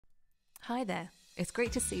Hi there, it's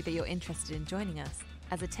great to see that you're interested in joining us.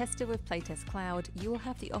 As a tester with PlaytestCloud, you will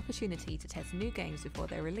have the opportunity to test new games before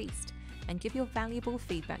they're released and give your valuable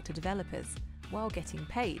feedback to developers while getting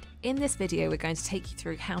paid. In this video, we're going to take you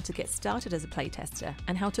through how to get started as a playtester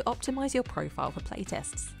and how to optimize your profile for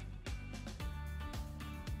playtests.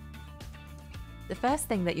 The first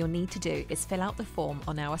thing that you'll need to do is fill out the form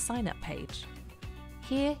on our sign-up page.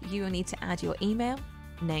 Here, you will need to add your email,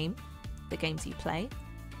 name, the games you play,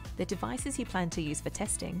 the devices you plan to use for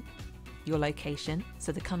testing, your location,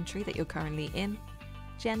 so the country that you're currently in,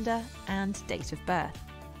 gender, and date of birth.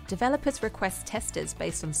 Developers request testers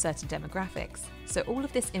based on certain demographics, so all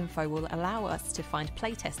of this info will allow us to find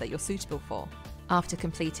playtests that you're suitable for. After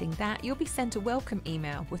completing that, you'll be sent a welcome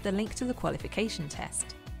email with the link to the qualification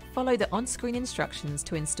test. Follow the on-screen instructions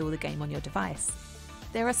to install the game on your device.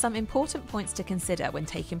 There are some important points to consider when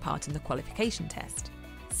taking part in the qualification test.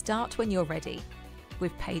 Start when you're ready.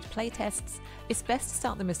 With paid playtests, it's best to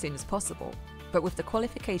start them as soon as possible, but with the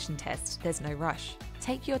qualification test, there's no rush.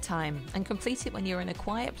 Take your time and complete it when you're in a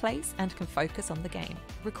quiet place and can focus on the game.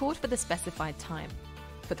 Record for the specified time.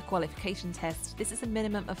 For the qualification test, this is a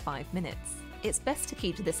minimum of 5 minutes. It's best to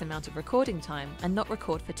keep to this amount of recording time and not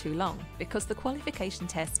record for too long, because the qualification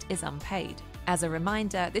test is unpaid. As a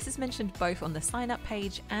reminder, this is mentioned both on the sign-up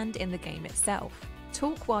page and in the game itself.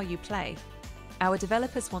 Talk while you play. Our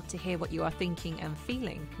developers want to hear what you are thinking and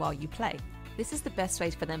feeling while you play. This is the best way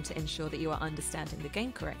for them to ensure that you are understanding the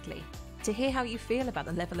game correctly. To hear how you feel about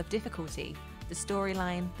the level of difficulty, the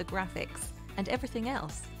storyline, the graphics, and everything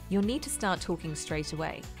else, you'll need to start talking straight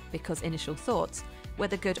away, because initial thoughts,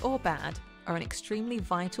 whether good or bad, are an extremely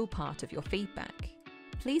vital part of your feedback.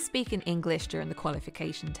 Please speak in English during the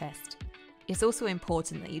qualification test. It's also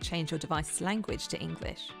important that you change your device's language to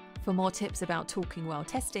English. For more tips about talking while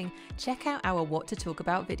testing, check out our What to Talk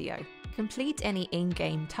About video. Complete any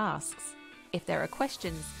in-game tasks. If there are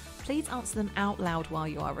questions, please answer them out loud while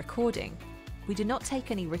you are recording. We do not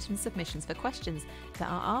take any written submissions for questions that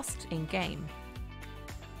are asked in-game.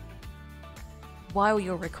 While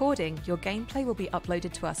you're recording, your gameplay will be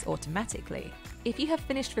uploaded to us automatically. If you have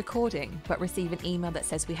finished recording but receive an email that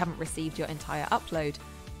says we haven't received your entire upload,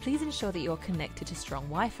 please ensure that you're connected to strong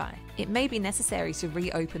Wi-Fi. It may be necessary to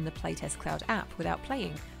reopen the PlaytestCloud app without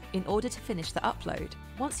playing in order to finish the upload.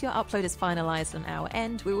 Once your upload is finalized on our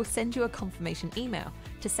end, we will send you a confirmation email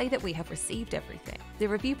to say that we have received everything. The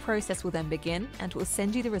review process will then begin and we'll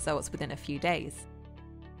send you the results within a few days.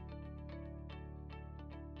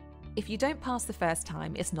 If you don't pass the first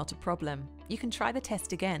time, it's not a problem. You can try the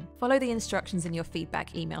test again. Follow the instructions in your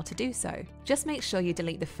feedback email to do so. Just make sure you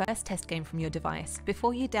delete the first test game from your device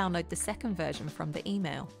before you download the second version from the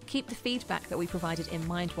email. Keep the feedback that we provided in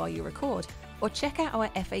mind while you record, or check out our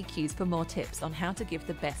FAQs for more tips on how to give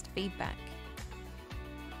the best feedback.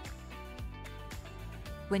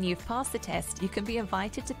 When you've passed the test, you can be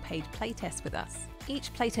invited to paid playtests with us.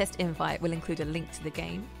 Each playtest invite will include a link to the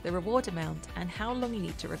game, the reward amount, and how long you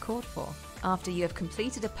need to record for. After you have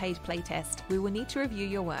completed a paid playtest, we will need to review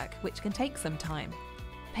your work, which can take some time.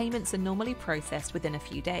 Payments are normally processed within a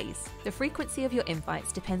few days. The frequency of your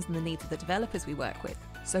invites depends on the needs of the developers we work with,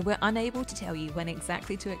 so we're unable to tell you when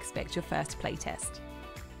exactly to expect your first playtest.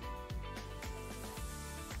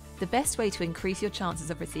 The best way to increase your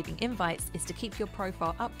chances of receiving invites is to keep your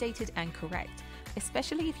profile updated and correct,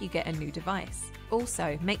 especially if you get a new device.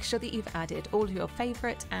 Also, make sure that you've added all of your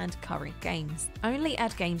favourite and current games. Only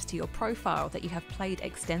add games to your profile that you have played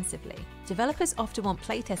extensively. Developers often want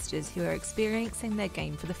playtesters who are experiencing their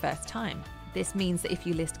game for the first time. This means that if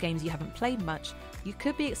you list games you haven't played much, you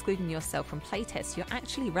could be excluding yourself from playtests you're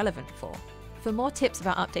actually relevant for. For more tips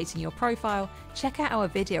about updating your profile, check out our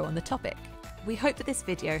video on the topic. We hope that this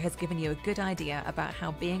video has given you a good idea about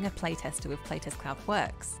how being a playtester with PlaytestCloud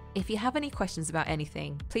works. If you have any questions about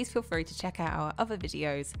anything, please feel free to check out our other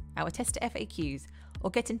videos, our tester FAQs,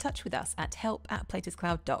 or get in touch with us at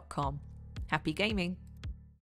help@playtestcloud.com. Happy gaming!